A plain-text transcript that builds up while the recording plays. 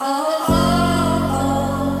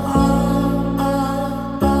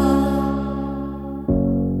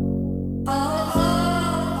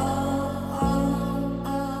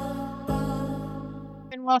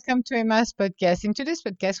welcome to Emma's podcast. In today's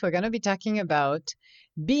podcast, we're going to be talking about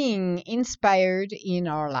being inspired in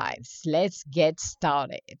our lives. Let's get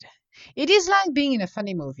started. It is like being in a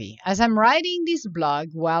funny movie. As I'm writing this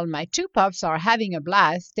blog while my two pups are having a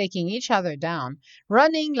blast, taking each other down,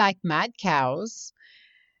 running like mad cows,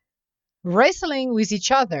 wrestling with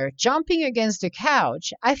each other, jumping against the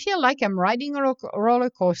couch, I feel like I'm riding a roller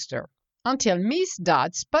coaster. Until Miss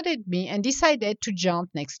Dot spotted me and decided to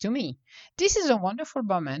jump next to me. This is a wonderful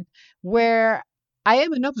moment where I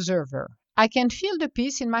am an observer. I can feel the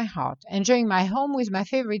peace in my heart, enjoying my home with my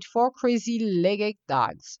favorite four crazy legged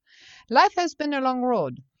dogs. Life has been a long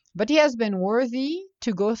road, but it has been worthy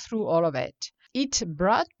to go through all of it. It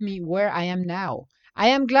brought me where I am now. I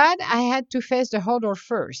am glad I had to face the hurdle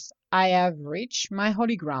first. I have reached my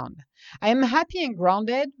holy ground. I am happy and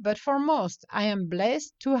grounded, but foremost, I am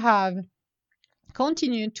blessed to have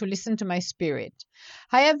continued to listen to my spirit.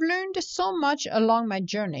 I have learned so much along my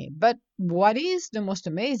journey, but what is the most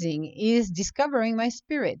amazing is discovering my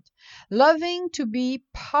spirit, loving to be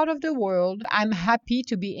part of the world I'm happy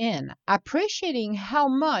to be in, appreciating how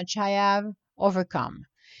much I have overcome.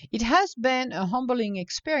 It has been a humbling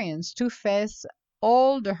experience to face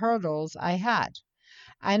all the hurdles I had.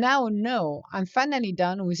 I now know I'm finally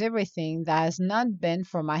done with everything that has not been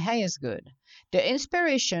for my highest good. The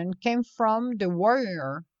inspiration came from the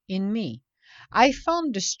warrior in me. I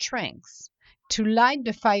found the strength to light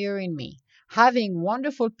the fire in me, having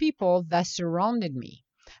wonderful people that surrounded me,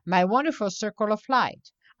 my wonderful circle of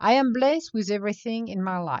light. I am blessed with everything in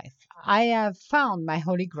my life. I have found my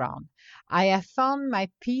holy ground. I have found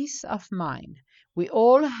my peace of mind. We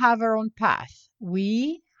all have our own path.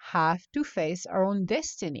 We have to face our own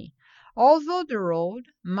destiny. Although the road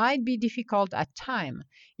might be difficult at times,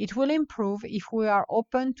 it will improve if we are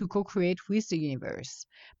open to co create with the universe,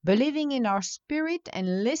 believing in our spirit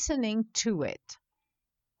and listening to it,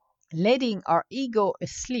 letting our ego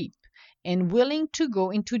asleep, and willing to go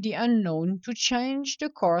into the unknown to change the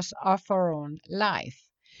course of our own life.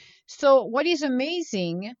 So, what is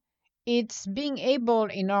amazing, it's being able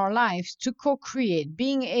in our lives to co create,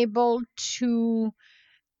 being able to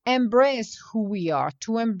embrace who we are,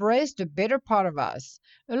 to embrace the better part of us.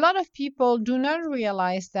 A lot of people do not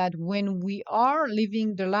realize that when we are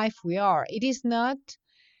living the life we are, it is not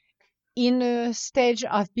in a stage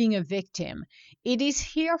of being a victim. It is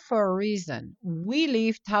here for a reason. We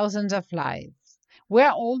live thousands of lives.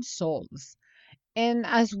 We're old souls. And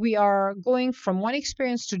as we are going from one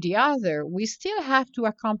experience to the other, we still have to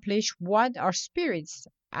accomplish what our spirits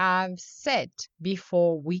have set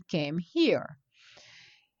before we came here.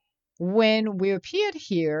 When we appeared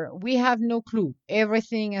here, we have no clue.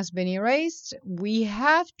 Everything has been erased. We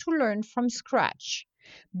have to learn from scratch.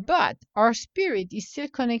 But our spirit is still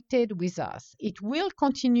connected with us. It will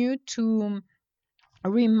continue to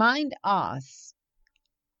remind us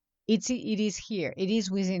it is here, it is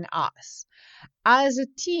within us. As a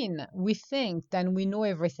teen, we think that we know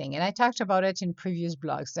everything. And I talked about it in previous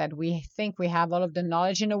blogs that we think we have all of the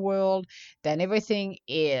knowledge in the world, then everything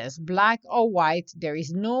is black or white. There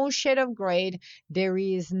is no shade of gray. There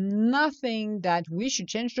is nothing that we should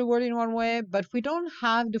change the world in one way, but we don't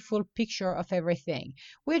have the full picture of everything.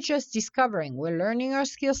 We're just discovering, we're learning our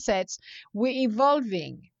skill sets, we're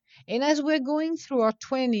evolving. And as we're going through our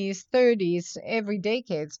 20s, 30s, every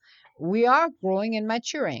decades, we are growing and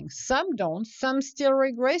maturing. Some don't, some still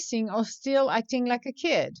regressing or still acting like a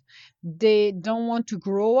kid. They don't want to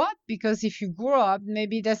grow up because if you grow up,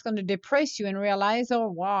 maybe that's going to depress you and realize, oh,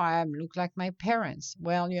 wow, I look like my parents.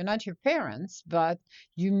 Well, you're not your parents, but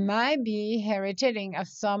you might be inheriting of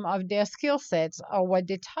some of their skill sets or what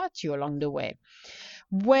they taught you along the way.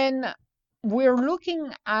 When we're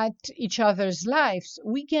looking at each other's lives,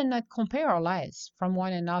 we cannot compare our lives from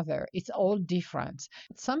one another. It's all different.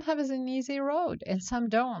 Some have an easy road and some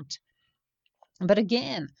don't. But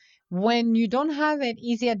again, when you don't have it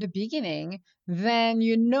easy at the beginning, then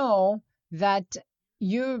you know that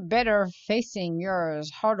you're better facing your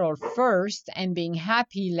hurdle first and being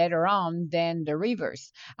happy later on than the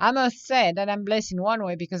reverse. I must say that I'm blessed in one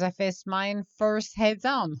way because I faced mine first heads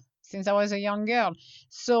on since I was a young girl.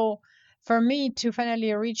 So for me to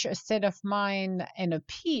finally reach a state of mind and a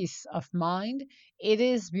peace of mind, it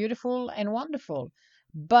is beautiful and wonderful.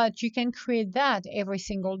 But you can create that every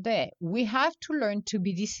single day. We have to learn to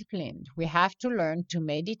be disciplined. We have to learn to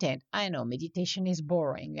meditate. I know meditation is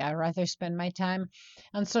boring. I rather spend my time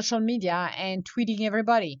on social media and tweeting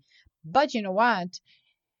everybody. But you know what?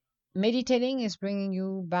 Meditating is bringing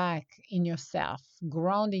you back in yourself,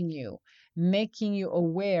 grounding you, making you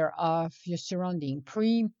aware of your surrounding,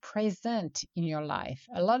 present in your life.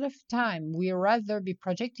 A lot of time, we rather be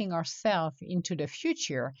projecting ourselves into the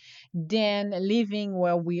future than living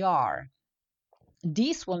where we are.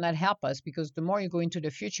 This will not help us because the more you go into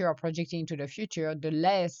the future or projecting into the future, the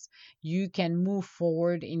less you can move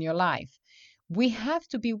forward in your life. We have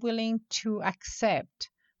to be willing to accept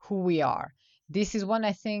who we are. This is one,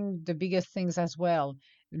 I think, the biggest things as well.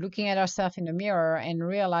 Looking at ourselves in the mirror and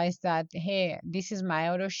realize that, hey, this is my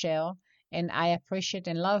outer shell and I appreciate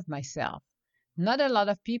and love myself. Not a lot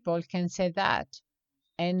of people can say that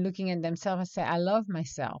and looking at themselves and say, I love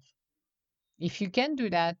myself. If you can do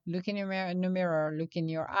that, look in the mirror, look in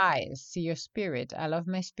your eyes, see your spirit. I love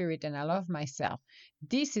my spirit and I love myself.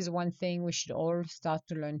 This is one thing we should all start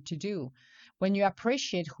to learn to do. When you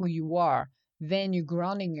appreciate who you are, then you're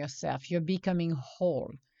grounding yourself, you're becoming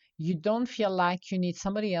whole. You don't feel like you need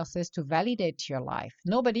somebody else's to validate your life.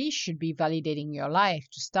 Nobody should be validating your life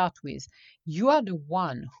to start with. You are the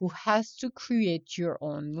one who has to create your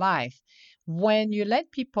own life. When you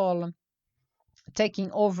let people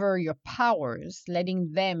taking over your powers,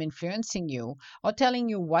 letting them influencing you or telling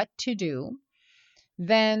you what to do,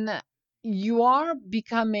 then you are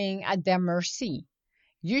becoming at their mercy.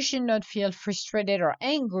 You should not feel frustrated or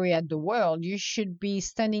angry at the world. You should be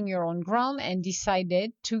standing your own ground and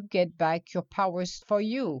decided to get back your powers for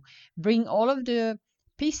you. Bring all of the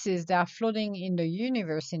pieces that are floating in the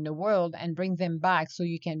universe, in the world, and bring them back so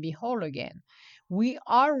you can be whole again. We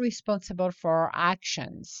are responsible for our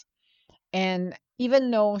actions. And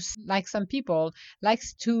even though, like some people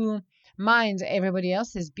likes to mind everybody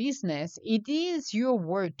else's business, it is your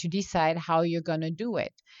word to decide how you're going to do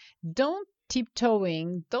it. Don't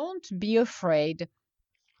tiptoeing, don't be afraid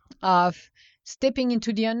of stepping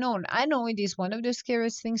into the unknown. I know it is one of the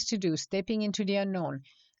scariest things to do, stepping into the unknown.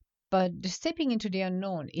 But the stepping into the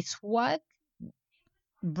unknown, it's what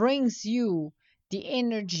brings you the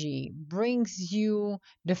energy, brings you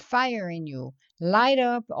the fire in you, light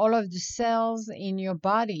up all of the cells in your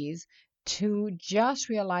bodies to just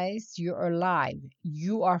realize you're alive,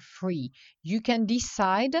 you are free. You can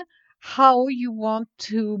decide how you want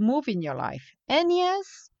to move in your life. And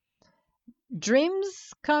yes,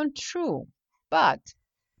 dreams come true, but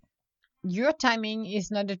your timing is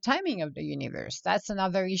not the timing of the universe. That's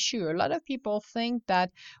another issue. A lot of people think that,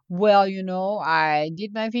 well, I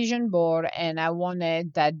did my vision board and I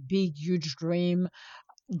wanted that big, huge dream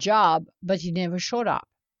job, but it never showed up.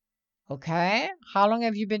 Okay. How long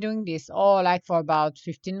have you been doing this? Oh, like for about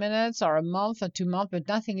 15 minutes or a month or 2 months, but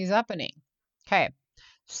nothing is happening. Okay.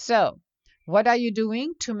 So, what are you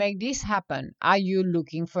doing to make this happen? Are you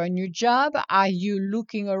looking for a new job? Are you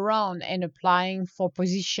looking around and applying for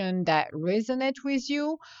positions that resonate with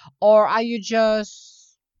you? Or are you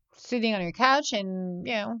just sitting on your couch and,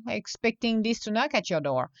 expecting this to knock at your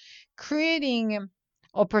door? Creating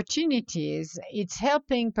opportunities, it's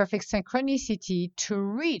helping perfect synchronicity to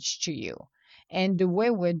reach to you. And the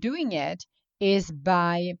way we're doing it is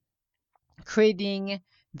by creating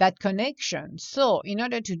that connection. So, in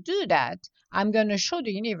order to do that, I'm going to show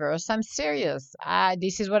the universe I'm serious.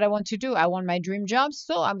 This is what I want to do. I want my dream job,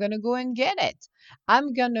 so I'm going to go and get it.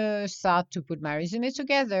 I'm going to start to put my resume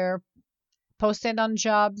together, post it on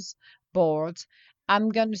jobs boards. I'm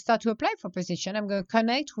going to start to apply for position. I'm going to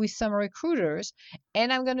connect with some recruiters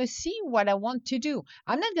and I'm going to see what I want to do.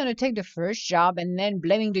 I'm not going to take the first job and then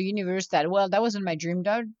blaming the universe that, well, that wasn't my dream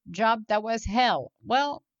job. That was hell.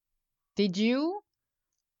 Well, did you,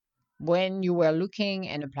 when you were looking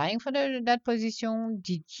and applying for that position,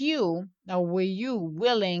 did you or were you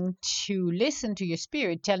willing to listen to your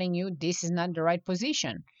spirit telling you this is not the right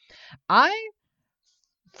position? I,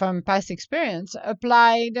 from past experience,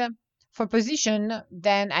 applied for position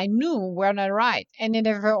then I knew were not right and it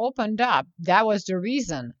never opened up. That was the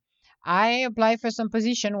reason. I applied for some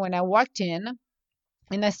position when I walked in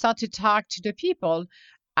and I started to talk to the people.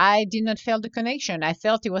 I did not feel the connection. I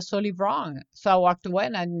felt it was totally wrong. So I walked away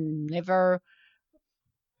and I never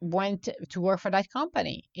went to work for that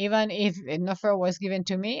company. Even if an offer was given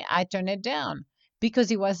to me, I turned it down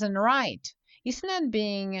because it wasn't right. It's not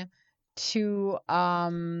being too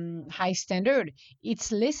high standard.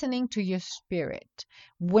 It's listening to your spirit.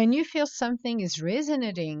 When you feel something is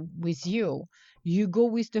resonating with you, you go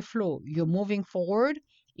with the flow. You're moving forward.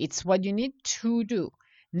 It's what you need to do.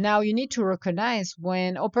 Now you need to recognize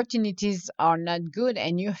when opportunities are not good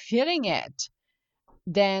and you're feeling it,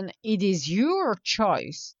 then it is your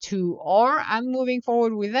choice to, or I'm moving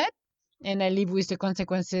forward with it and I live with the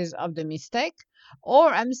consequences of the mistake, or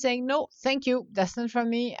I'm saying, no, thank you, that's not for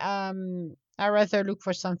me. I'd rather look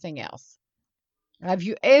for something else. Have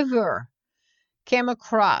you ever came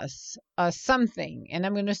across something, and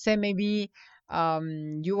I'm going to say maybe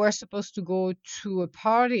you were supposed to go to a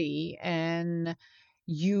party and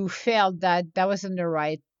you felt that that wasn't the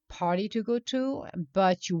right party to go to,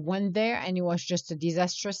 but you went there and it was just a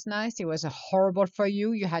disastrous night. It was a horrible for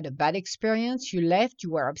you. You had a bad experience. You left,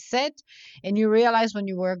 you were upset, and you realized when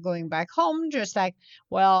you were going back home, just like,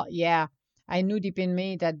 well, yeah, I knew deep in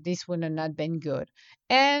me that this would have not been good.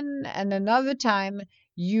 And another time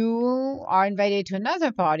you are invited to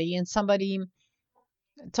another party and somebody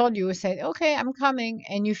told you, said, okay, I'm coming,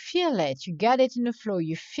 and you feel it, you get it in the flow,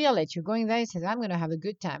 you feel it, you're going there, you says, I'm going to have a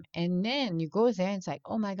good time. And then you go there and it's like,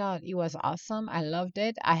 oh my God, it was awesome. I loved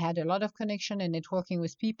it. I had a lot of connection and networking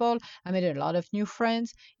with people. I made a lot of new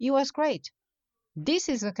friends. It was great. This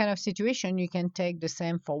is the kind of situation you can take the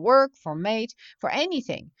same for work, for mate, for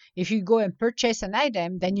anything. If you go and purchase an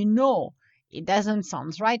item, then you know it doesn't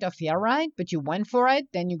sound right or feel right, but you went for it.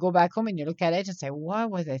 Then you go back home and you look at it and say,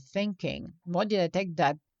 what was I thinking? What did I take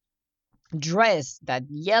that dress, that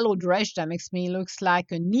yellow dress that makes me looks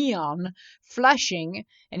like a neon flashing,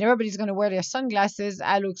 and everybody's gonna wear their sunglasses.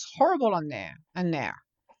 I looks horrible on there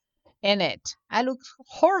in it. I look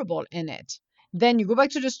horrible in it. Then you go back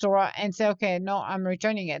to the store and say, okay, no, I'm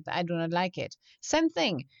returning it. I do not like it. Same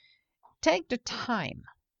thing. Take the time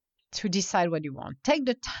to decide what you want. Take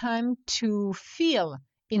the time to feel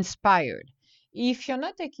inspired. If you're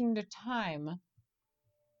not taking the time,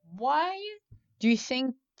 why do you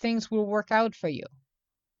think things will work out for you?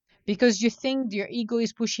 Because you think your ego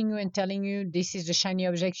is pushing you and telling you this is the shiny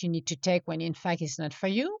object you need to take when in fact it's not for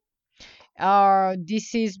you? Or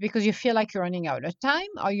this is because you feel like you're running out of time?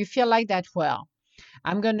 Or you feel like that, well,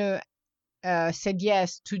 I'm going to say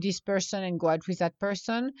yes to this person and go out with that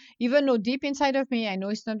person, even though deep inside of me, I know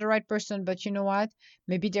it's not the right person, but you know what?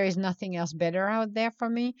 Maybe there is nothing else better out there for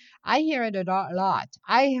me. I hear it a lot.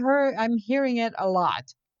 I'm hearing it a lot.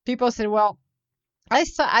 People say, well, I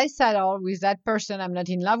settled with that person. I'm not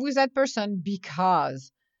in love with that person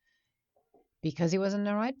because he wasn't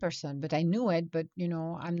the right person. But I knew it. But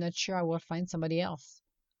I'm not sure I will find somebody else.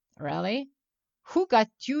 Really? Who got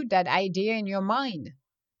you that idea in your mind?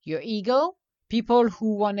 Your ego? People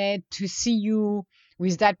who wanted to see you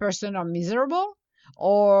with that person are miserable?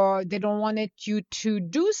 Or they don't wanted you to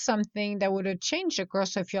do something that would have changed the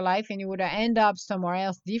course of your life and you would have end up somewhere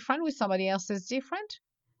else different with somebody else that's different?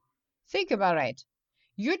 Think about it.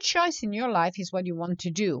 Your choice in your life is what you want to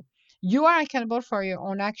do. You are accountable for your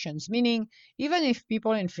own actions, meaning even if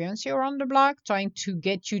people influence you around the block, trying to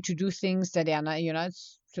get you to do things that they are not, you're not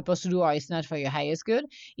supposed to do or it's not for your highest good,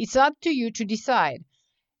 it's up to you to decide.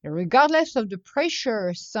 Regardless of the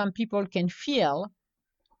pressure some people can feel,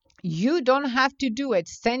 you don't have to do it.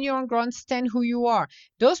 Stand your own ground, stand who you are.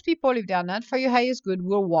 Those people, if they are not for your highest good,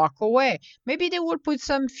 will walk away. Maybe they will put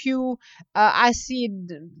some few acid,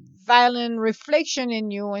 violent reflection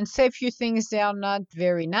in you and say a few things that are not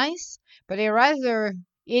very nice, but they rather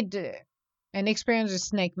eat and experience a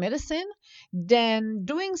snake medicine than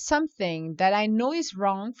doing something that I know is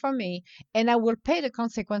wrong for me and I will pay the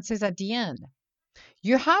consequences at the end.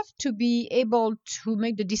 You have to be able to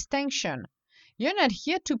make the distinction. You're not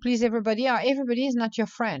here to please everybody, or everybody is not your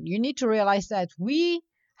friend. You need to realize that we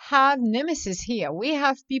have nemesis here. We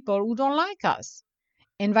have people who don't like us,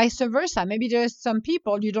 and vice versa. Maybe there's some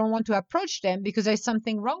people you don't want to approach them because there's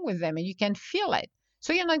something wrong with them and you can feel it.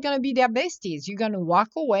 So you're not going to be their besties. You're going to walk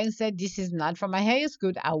away and say, this is not for my highest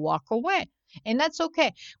good. I walk away. And that's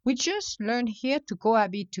okay. We just learn here to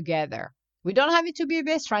cohabit together. We don't have it to be a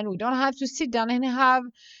best friend. We don't have to sit down and have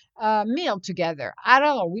a meal together at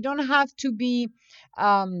all. We don't have to be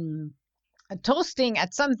um, toasting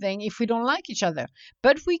at something if we don't like each other.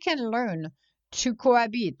 But we can learn to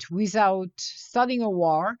cohabit without starting a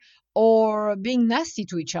war or being nasty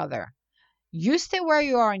to each other. You stay where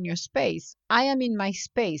you are in your space. I am in my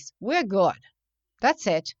space. We're good. That's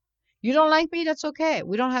it. You don't like me? That's okay.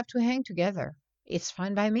 We don't have to hang together. It's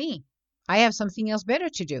fine by me. I have something else better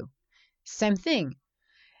to do. Same thing.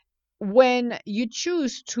 When you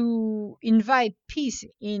choose to invite peace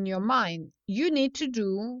in your mind, you need to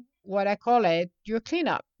do what I call it your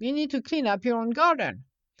cleanup. You need to clean up your own garden.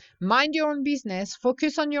 Mind your own business,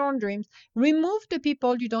 focus on your own dreams, remove the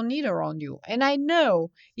people you don't need around you. And I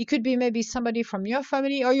know it could be maybe somebody from your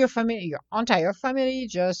family or your family, your entire family.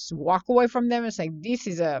 Just walk away from them and say, this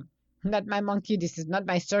is not my monkey, this is not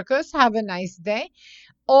my circus. Have a nice day.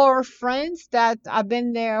 Or friends that have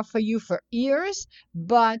been there for you for years,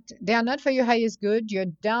 but they are not for your highest good. You're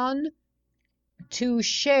done to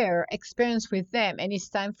share experience with them, and it's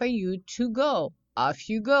time for you to go. Off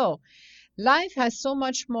you go. Life has so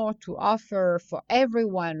much more to offer for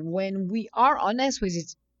everyone when we are honest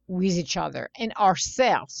with each other and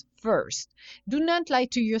ourselves first. Do not lie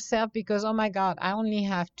to yourself because, oh my God, I only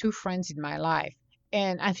have two friends in my life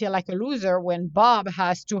and I feel like a loser when Bob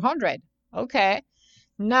has 200. Okay.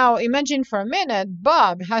 Now imagine for a minute,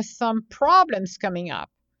 Bob has some problems coming up.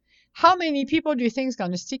 How many people do you think is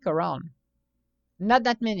going to stick around? Not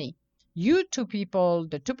that many. You two people,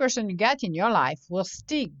 the two-person you got in your life, will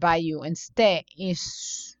stick by you and stay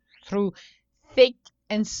through thick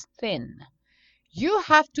and thin. You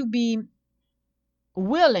have to be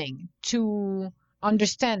willing to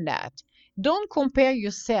understand that. Don't compare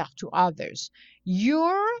yourself to others.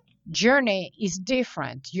 Your journey is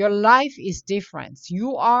different. Your life is different.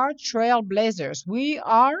 You are trailblazers. We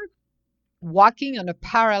are walking on a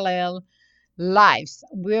parallel lives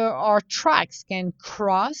where our tracks can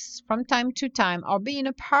cross from time to time or be in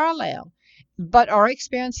a parallel, but our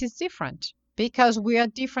experience is different because we are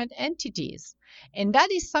different entities. And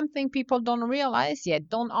that is something people don't realize yet,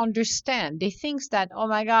 don't understand. They think that, oh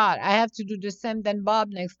my God, I have to do the same than Bob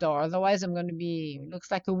next door, otherwise I'm going to be,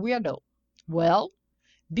 looks like a weirdo. Well,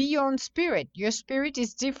 be your own spirit. Your spirit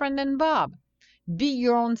is different than Bob. Be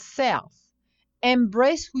your own self.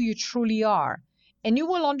 Embrace who you truly are. And you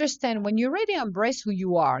will understand when you really embrace who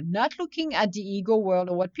you are, not looking at the ego world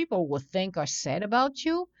or what people will think or said about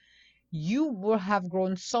you, you will have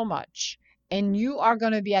grown so much and you are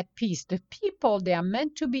going to be at peace. The people that are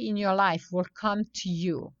meant to be in your life will come to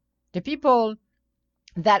you. The people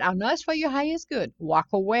that are not for your highest good, walk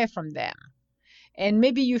away from them. And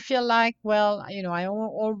maybe you feel like, well, I'm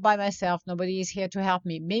all by myself, nobody is here to help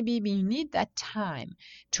me. Maybe you need that time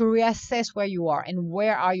to reassess where you are and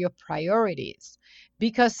where are your priorities,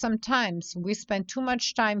 because sometimes we spend too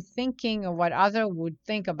much time thinking of what others would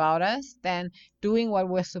think about us than doing what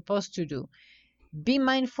we're supposed to do. Be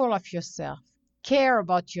mindful of yourself. Care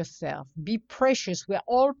about yourself. Be precious. We're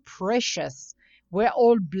all precious. We're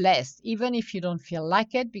all blessed, even if you don't feel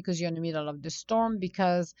like it because you're in the middle of the storm,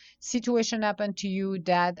 because situation happened to you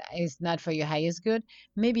that is not for your highest good.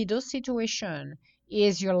 Maybe those situation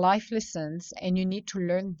is your life lessons and you need to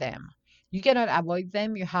learn them. You cannot avoid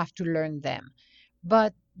them. You have to learn them.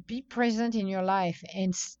 But be present in your life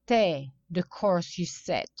and stay the course you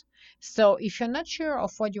set. So if you're not sure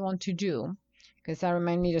of what you want to do, because that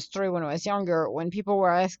reminded me of the story when I was younger, when people were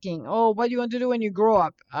asking, oh, what do you want to do when you grow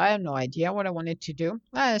up? I had no idea what I wanted to do.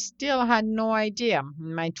 I still had no idea.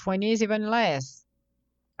 In my 20s, even less.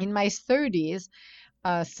 In my 30s,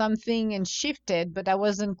 something and shifted, but I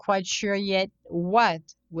wasn't quite sure yet what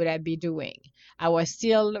would I be doing. I was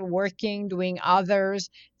still working, doing others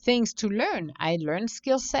things to learn. I learned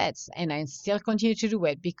skill sets and I still continue to do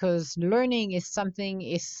it because learning is something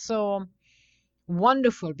is so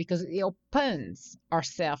wonderful because it opens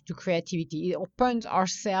ourselves to creativity. It opens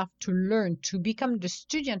ourselves to learn, to become the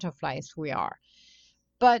student of life we are.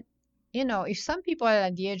 But if some people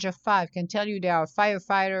at the age of 5 can tell you they are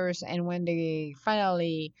firefighters, and when they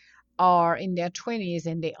finally are in their 20s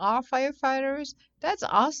and they are firefighters, that's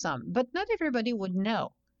awesome. But not everybody would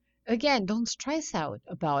know. Again, don't stress out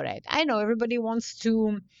about it. I know everybody wants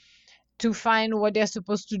to find what they're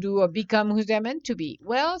supposed to do or become who they're meant to be.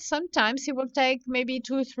 Well, sometimes it will take maybe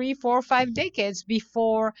 2, 3, 4, 5 decades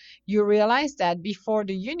before you realize that, before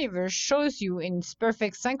the universe shows you in its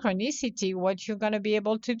perfect synchronicity what you're going to be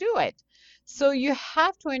able to do it. So you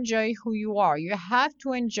have to enjoy who you are. You have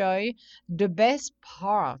to enjoy the best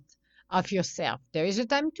part of yourself. There is a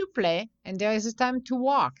time to play and there is a time to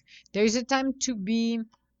walk. There is a time to be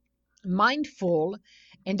mindful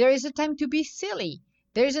and there is a time to be silly.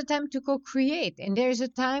 There is a time to co-create and there is a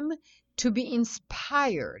time to be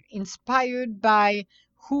inspired by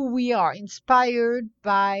who we are, inspired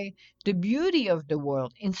by the beauty of the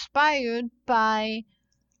world, inspired by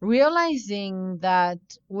realizing that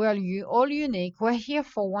we're all unique. We're here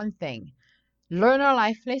for one thing: learn our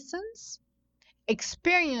life lessons,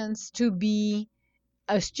 experience to be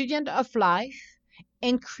a student of life,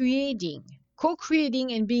 and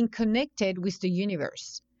co-creating and being connected with the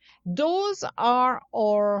universe. Those are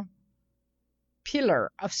our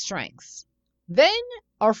pillar of strengths. Then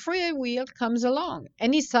our free will comes along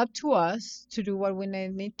and it's up to us to do what we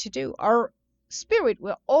need to do. Our spirit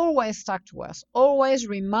will always talk to us, always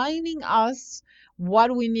reminding us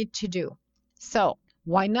what we need to do. So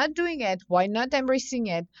why not doing it? Why not embracing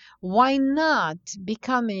it? Why not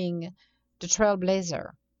becoming the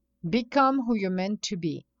trailblazer? Become who you're meant to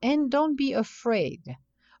be and don't be afraid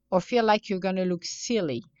or feel like you're going to look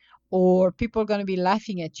silly or people are going to be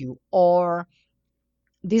laughing at you or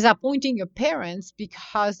disappointing your parents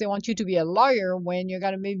because they want you to be a lawyer when you're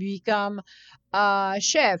going to maybe become a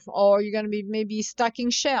chef, or you're going to be maybe stocking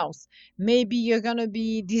shelves. Maybe you're going to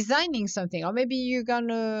be designing something, or maybe you're going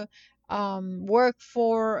to work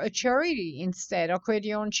for a charity instead, or create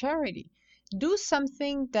your own charity. Do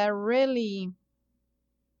something that really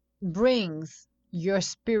brings your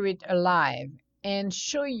spirit alive and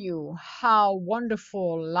show you how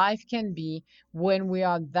wonderful life can be when we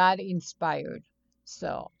are that inspired.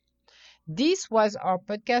 So, this was our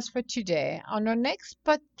podcast for today. On our next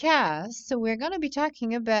podcast, so we're going to be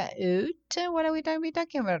talking about what are we going to be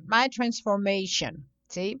talking about? My transformation.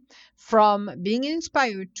 See, from being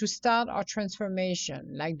inspired to start our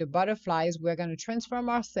transformation, like the butterflies, we're going to transform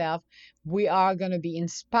ourselves. We are going to be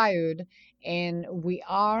inspired, and we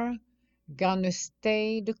are going to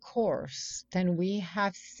stay the course that we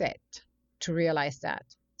have set to realize that.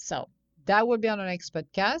 So, that will be on the next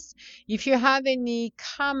podcast. If you have any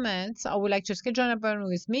comments or would like to schedule an appointment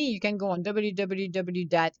with me, you can go on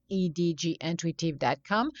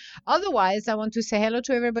www.edgintuitive.com. Otherwise, I want to say hello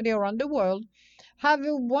to everybody around the world. Have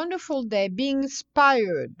a wonderful day. Be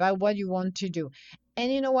inspired by what you want to do.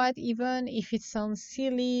 And you know what? Even if it sounds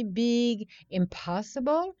silly, big,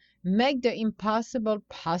 impossible, make the impossible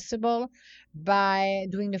possible by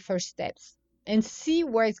doing the first steps and see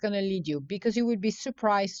where it's going to lead you, because you will be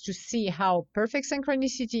surprised to see how perfect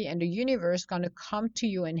synchronicity and the universe going to come to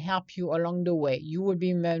you and help you along the way. You will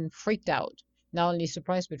be freaked out. Not only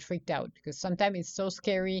surprised, but freaked out, because sometimes it's so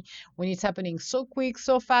scary when it's happening so quick,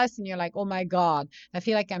 so fast, and you're like, oh my God, I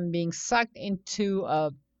feel like I'm being sucked into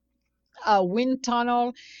a wind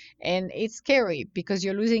tunnel, and it's scary because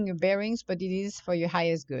you're losing your bearings, but it is for your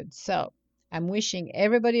highest good. So I'm wishing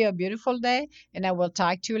everybody a beautiful day, and I will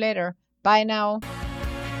talk to you later. Bye now.